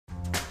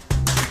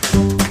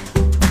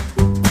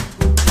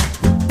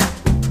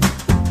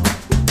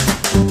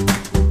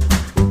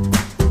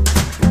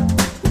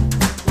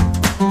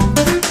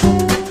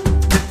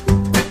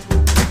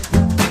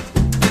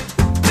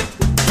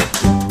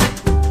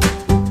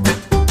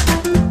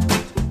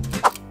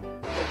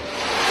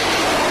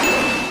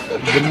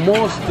The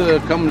most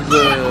comes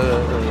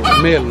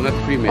male, not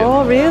female.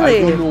 Oh,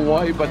 really? I don't know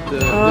why, but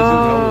this is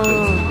how it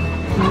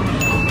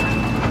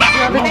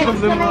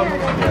is.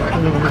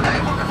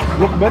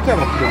 Look better,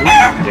 actually.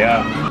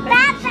 Yeah.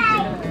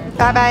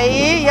 Bye-bye.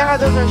 Yeah,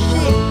 those are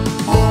sheep.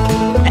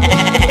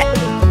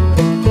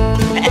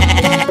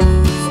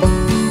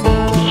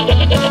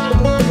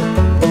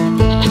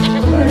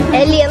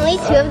 Ellie, only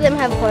two of them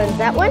have horns.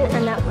 That one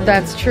and that one.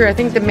 That's true. I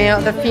think the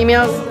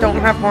females don't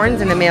have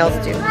horns and the males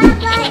do.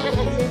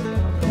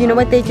 You know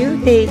what they do?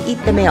 They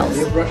eat the males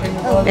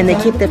and they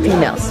keep the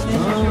females.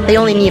 They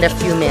only need a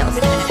few males.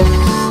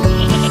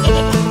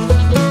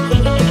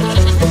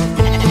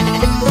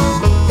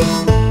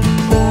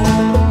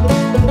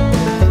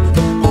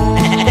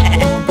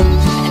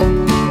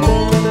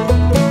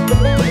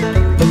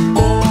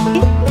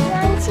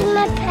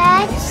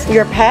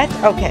 Your pet?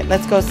 Okay,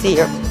 let's go see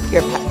your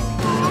pet.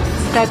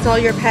 That's all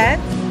your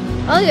pets?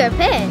 Oh, your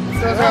pets.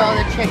 Those are all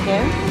the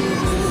chickens.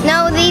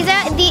 No,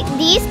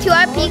 these two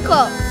are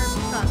peacocks.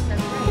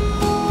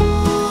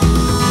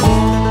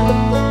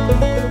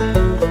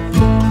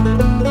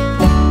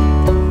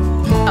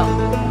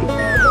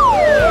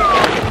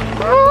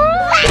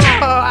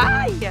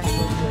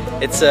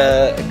 It's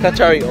a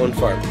Qatari owned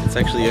farm. It's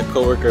actually a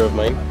co-worker of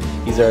mine.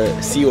 He's our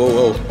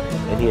COO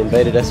and he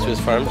invited us to his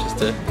farm just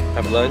to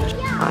have lunch.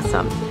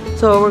 Awesome.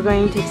 So we're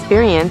going to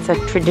experience a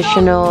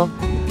traditional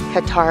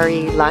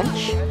Qatari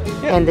lunch.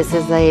 Yeah. And this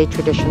is a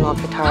traditional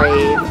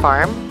Qatari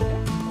farm.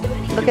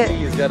 Look at,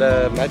 He's got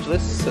a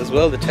majlis as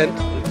well, the tent.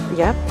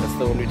 yep. That's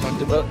the one we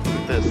talked about,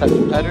 with the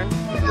sun pattern.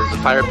 There's a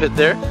fire pit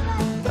there.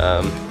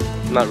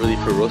 Not really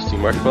for roasting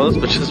marshmallows,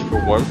 but just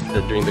for warmth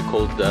during the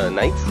cold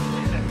nights.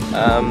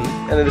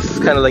 And then this is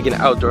kind of like an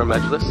outdoor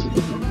majlis.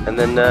 And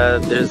then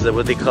there's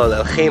what they call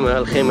al-khayma.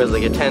 Al-khayma is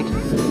like a tent.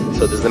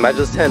 So there's the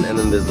majlis tent, and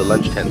then there's the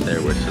lunch tent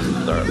there, which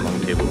is our long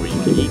table where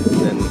you can eat.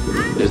 And then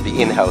there's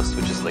the in-house,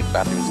 which is like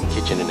bathrooms and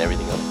kitchen and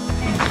everything else.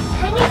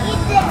 Can you eat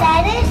the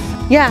lettuce?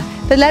 Yeah,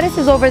 the lettuce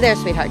is over there,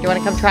 sweetheart. You want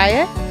to come try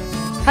it?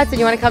 Hudson,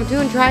 you want to come too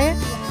and try it?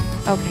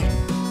 Okay.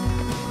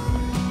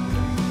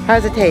 How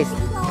does it taste?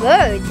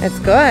 Good. It's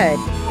good.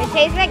 It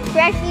tastes like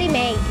freshly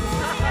made.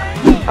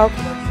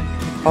 Okay.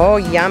 Oh,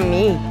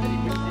 yummy.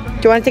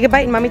 Do you want to take a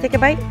bite and mommy take a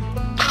bite?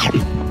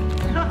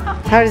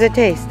 How does it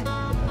taste?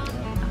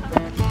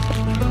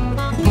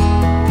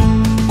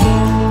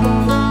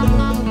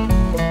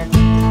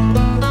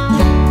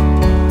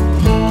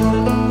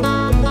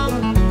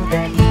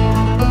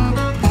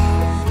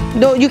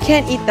 No, you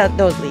can't eat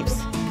those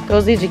leaves.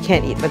 Those leaves you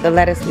can't eat, but the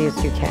lettuce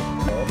leaves you can.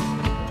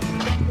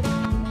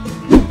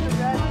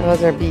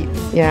 Those are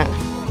beets, yeah.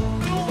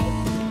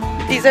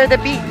 These are the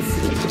beets.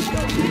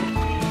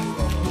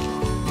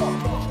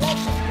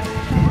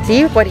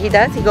 See what he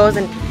does? He goes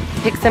and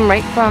picks them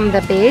right from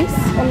the base.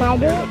 Can I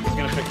do it? He's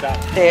gonna pick that.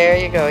 There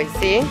you go, you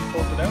see?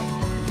 Pull it out.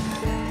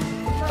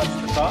 That's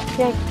the top.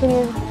 Yeah, can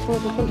you try?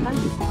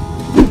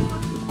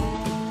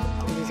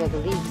 These are the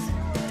leaves.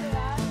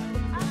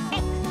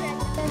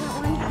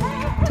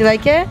 Do you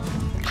like it?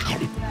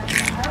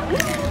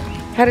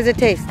 How does it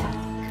taste?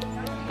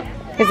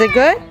 Is it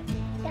good?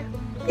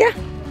 Yeah.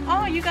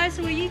 Oh, you guys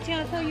were eating.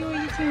 I thought you were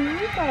eating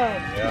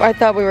rhubarb. I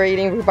thought we were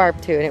eating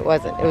rhubarb too, and it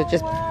wasn't. It was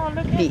just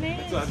beet.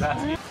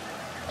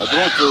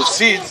 I brought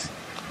seeds.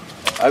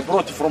 I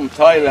brought from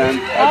Thailand.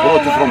 I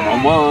brought it from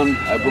Oman.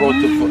 I brought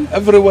it from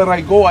everywhere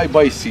I go. I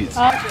buy seeds.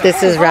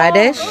 This is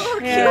radish.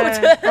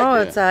 Yeah. Oh,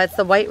 it's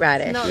the white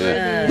radish.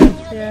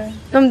 Yeah.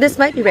 This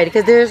might be ready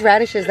because there's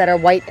radishes that are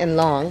white and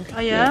long. Oh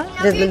yeah.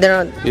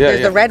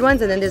 There's the red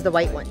ones and then there's the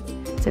white ones.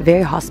 It's a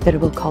very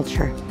hospitable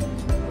culture,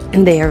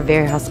 and they are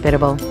very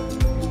hospitable.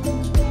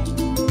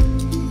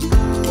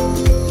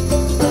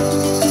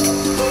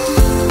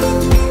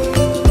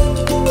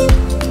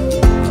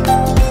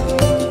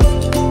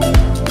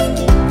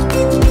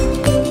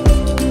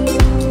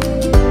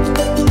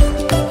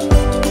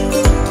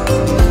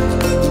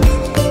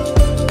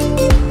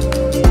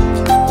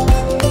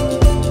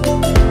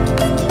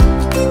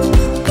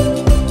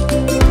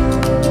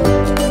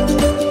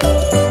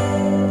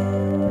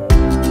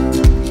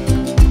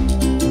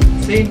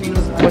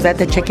 Was that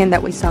the chicken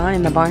that we saw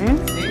in the barn?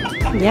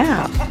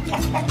 Yeah.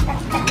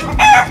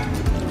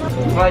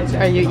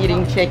 Are you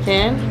eating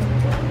chicken?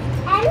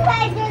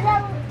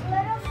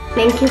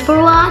 Thank you for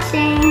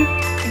watching.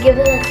 Give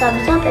it a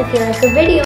thumbs up if you like the video.